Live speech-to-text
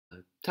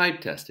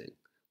Type testing.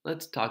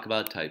 Let's talk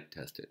about type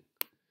testing.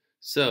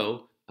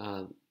 So,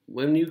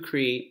 when you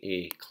create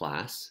a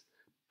class,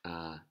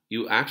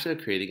 you actually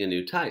are creating a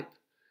new type.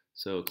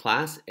 So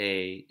class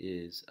A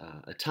is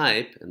a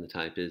type, and the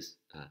type is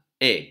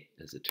A,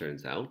 as it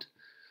turns out.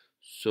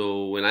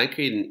 So when I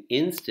create an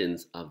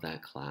instance of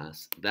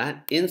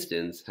that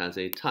instance has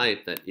a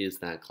type that is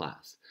that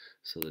class.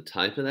 So the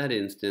type of that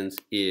instance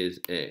is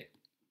A.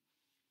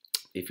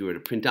 If you were to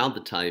print out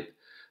the type,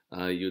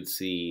 you'd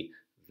see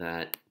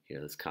that,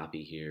 here, let's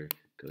copy here,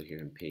 go here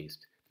and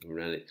paste, and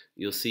run it.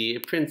 You'll see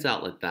it prints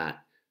out like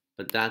that,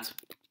 but that's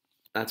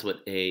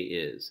what A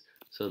is.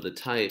 So the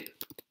type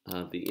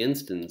of the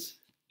instance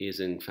is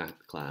in fact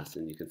the class,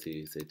 and you can see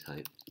you say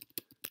type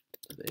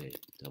of A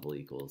double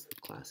equals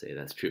class A.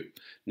 That's true.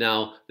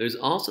 Now, there's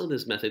also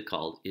this method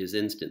called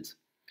isInstance.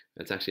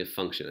 That's actually a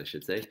function, I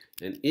should say.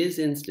 And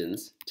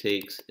isInstance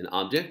takes an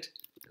object,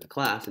 a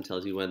class, and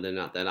tells you whether or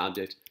not that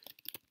object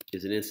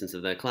is an instance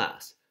of that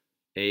class.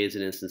 A is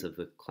an instance of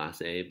the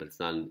class A, but it's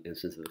not an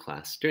instance of the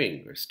class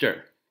string or str.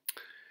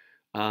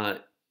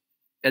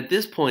 At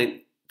this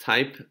point,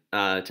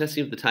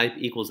 testing of the type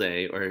equals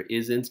A or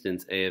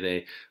isInstance A of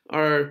A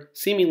are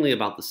seemingly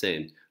about the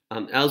same.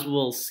 As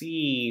we'll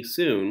see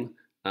soon,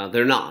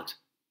 they're not.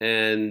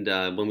 And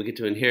when we get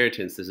to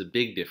inheritance, there's a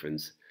big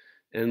difference.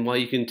 And while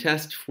you can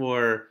test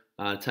for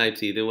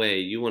types either way,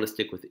 you want to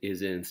stick with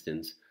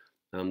isInstance.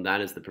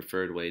 That is the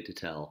preferred way to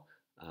tell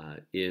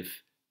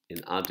if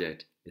an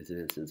object is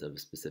an instance of a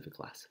specific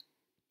class.